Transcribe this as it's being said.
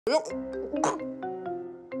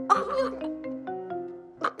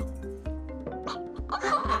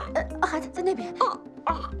孩子在那边。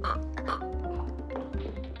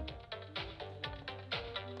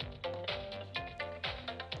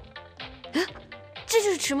这就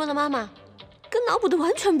是迟墨的妈妈，跟脑补的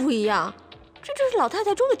完全不一样。这就是老太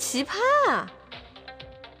太中的奇葩啊！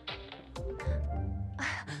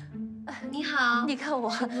你好，你看我，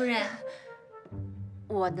迟夫人。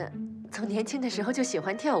我呢，从年轻的时候就喜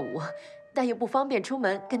欢跳舞，但又不方便出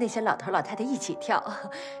门跟那些老头老太太一起跳，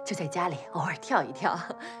就在家里偶尔跳一跳。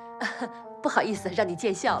不好意思，让你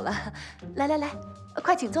见笑了。来来来，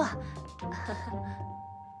快请坐。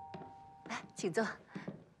来，请坐。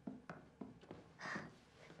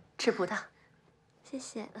吃葡萄。谢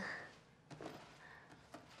谢。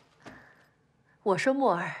我说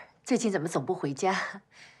墨儿最近怎么总不回家？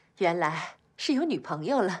原来是有女朋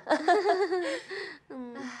友了。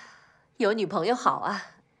有女朋友好啊。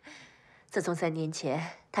自从3年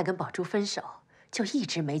前他跟宝珠分手，就一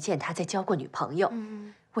直没见他再交过女朋友。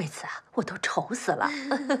为此啊，我都愁死了。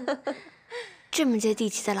这么接地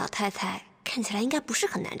气的老太太，看起来应该不是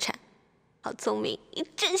很难缠。好聪明，你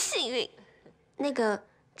真幸运。那个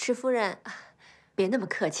迟夫人，别那么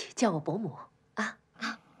客气，叫我伯母啊。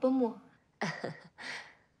伯母。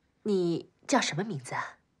你叫什么名字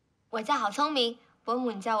啊？我叫郝聪明，伯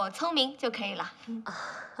母你叫我聪明就可以了。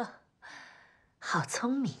好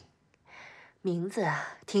聪明，名字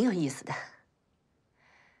啊挺有意思的。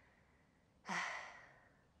唉，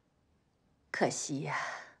可惜呀。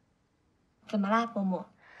怎么啦，伯母？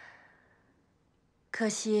可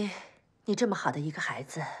惜你这么好的一个孩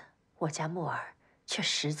子，我家墨儿却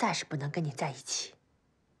实在是不能跟你在一起。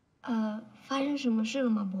发生什么事了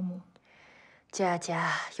吗，伯母？家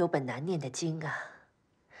家有本难念的经啊。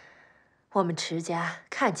我们迟家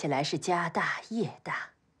看起来是家大业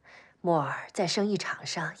大，墨儿在生意场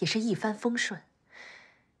上也是一帆风顺。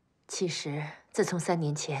其实，自从3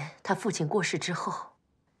年前他父亲过世之后，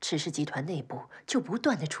迟氏集团内部就不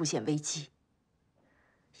断的出现危机。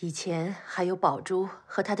以前还有宝珠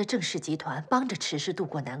和他的郑氏集团帮着迟氏渡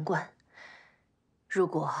过难关。如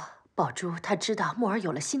果宝珠她知道墨儿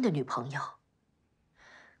有了新的女朋友，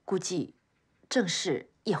估计郑氏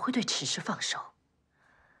也会对迟氏放手。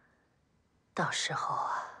到时候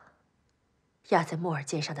啊，压在墨儿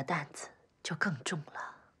肩上的担子就更重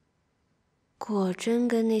了。果真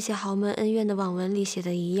跟那些豪门恩怨的网文里写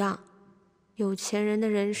的一样，有钱人的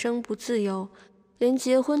人生不自由，连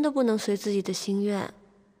结婚都不能随自己的心愿。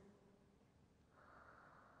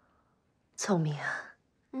聪明啊，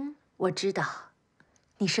我知道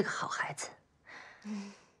你是个好孩子。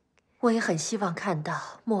我也很希望看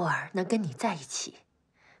到墨儿能跟你在一起，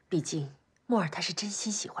毕竟墨儿她是真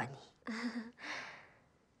心喜欢你。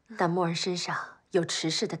但墨儿身上有迟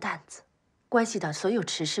氏的担子，关系到所有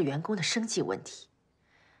迟氏员工的生计问题。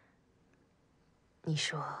你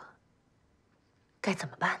说该怎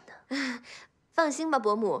么办呢？放心吧，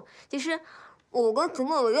伯母，其实我跟迟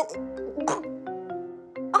墨有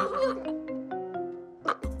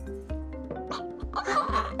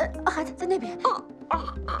孩子在那边。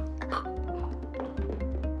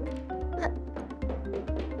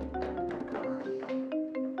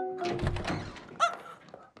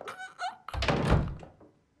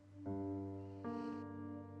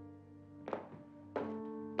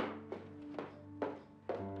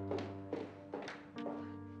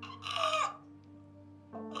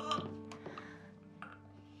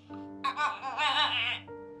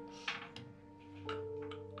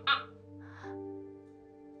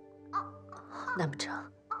难不成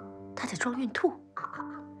他在装孕吐？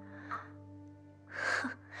哼，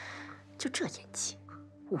就这演技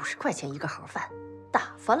，50块钱一个盒饭，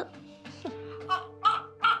打发了。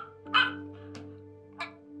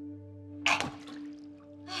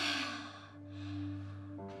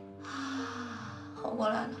活过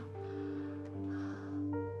来了。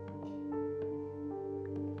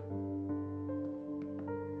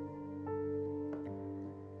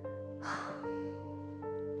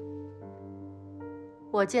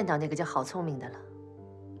我见到那个叫郝聪明的了。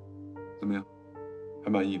怎么样，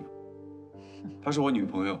还满意吗？她是我女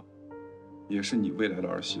朋友，也是你未来的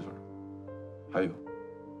儿媳妇儿。还有，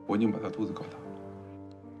我已经把她肚子搞大了。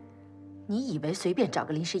你以为随便找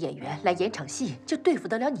个临时演员来演场戏就对付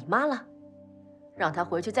得了你妈了？让她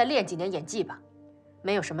回去再练几年演技吧。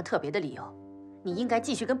没有什么特别的理由，你应该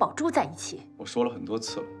继续跟宝珠在一起。我说了很多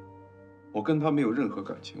次了，我跟她没有任何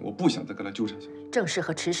感情，我不想再跟她纠缠下去。郑氏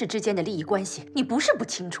和迟氏之间的利益关系，你不是不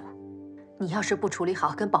清楚。你要是不处理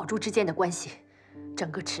好跟宝珠之间的关系，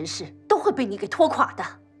整个迟氏都会被你给拖垮的。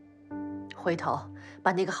回头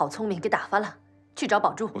把那个郝聪明给打发了，去找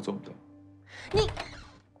宝珠。我做不到。你，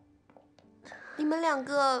们两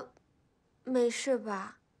个没事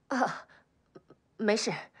吧？啊，没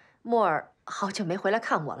事。莫儿好久没回来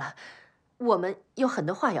看我了，我们有很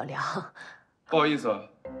多话要聊。不好意思啊，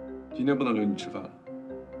今天不能留你吃饭了，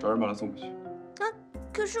找人把他送回去。啊，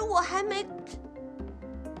可是我还没……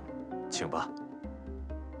请吧。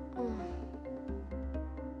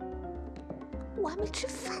我还没吃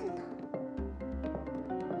饭呢。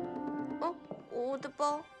哦，我的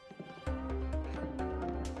包。